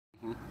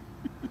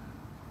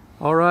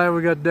All right,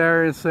 we got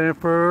Darian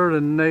Sanford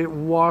and Nate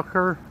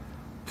Walker.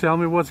 Tell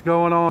me what's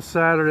going on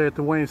Saturday at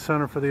the Wayne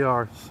Center for the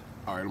Arts.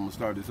 All right, I'm going to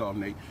start this off,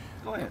 Nate.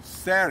 Go ahead.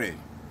 Saturday,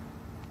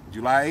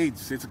 July 8th,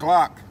 6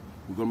 o'clock,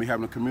 we're going to be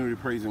having a community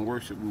praise and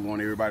worship. We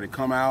want everybody to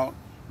come out,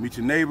 meet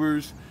your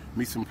neighbors,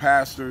 meet some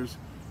pastors.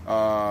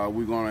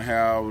 We're going to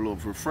have a little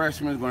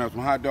refreshments, we're going to have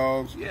some hot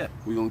dogs. Yeah.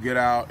 We're going to get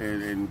out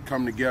and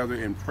come together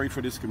and pray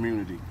for this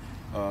community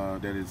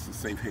that is a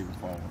safe haven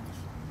for all of us.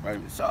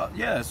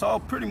 Right? It's all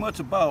pretty much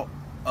about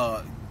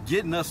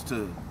getting us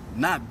to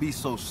not be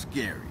so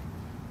scary.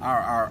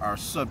 Our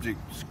subject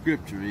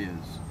scripture is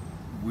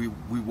we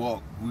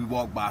walk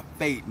by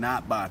faith,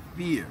 not by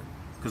fear,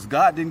 because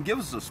God didn't give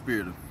us a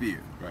spirit of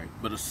fear, right,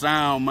 but a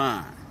sound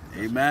mind.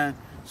 Amen.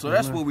 So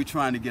that's what we're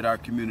trying to get our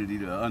community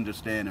to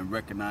understand and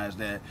recognize,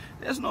 that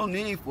there's no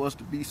need for us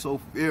to be so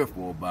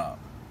fearful about.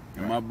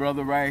 And my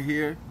brother right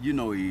here, you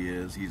know he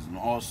is. He's an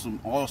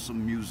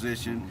awesome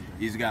musician.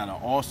 He's got an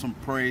awesome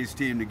praise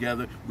team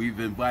together. We've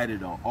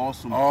invited an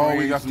awesome praise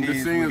we got some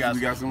good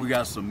singers. We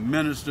got some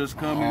ministers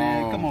coming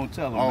in. Come on,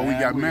 tell them. We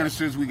got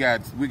ministers. We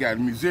got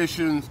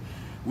musicians.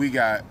 We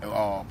got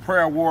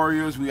prayer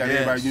warriors. We got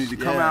everybody. You need to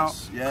come out.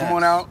 Come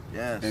on out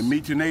and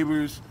meet your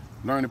neighbors.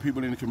 Learn the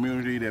people in the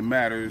community that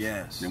matters.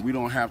 And we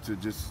don't have to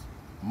just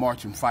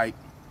march and fight.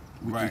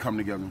 We can come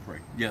together and pray.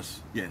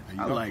 Yes.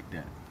 I like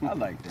that. I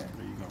like that.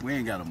 There you go. We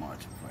ain't got to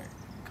march and fight.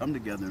 Come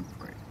together and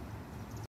pray.